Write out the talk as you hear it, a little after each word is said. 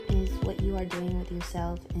you are doing with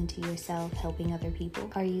yourself and to yourself helping other people?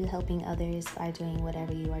 Are you helping others by doing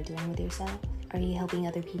whatever you are doing with yourself? Are you helping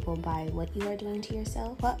other people by what you are doing to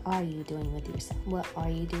yourself? What are you doing with yourself? What are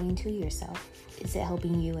you doing to yourself? Is it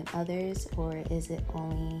helping you and others, or is it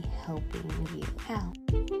only helping you? How?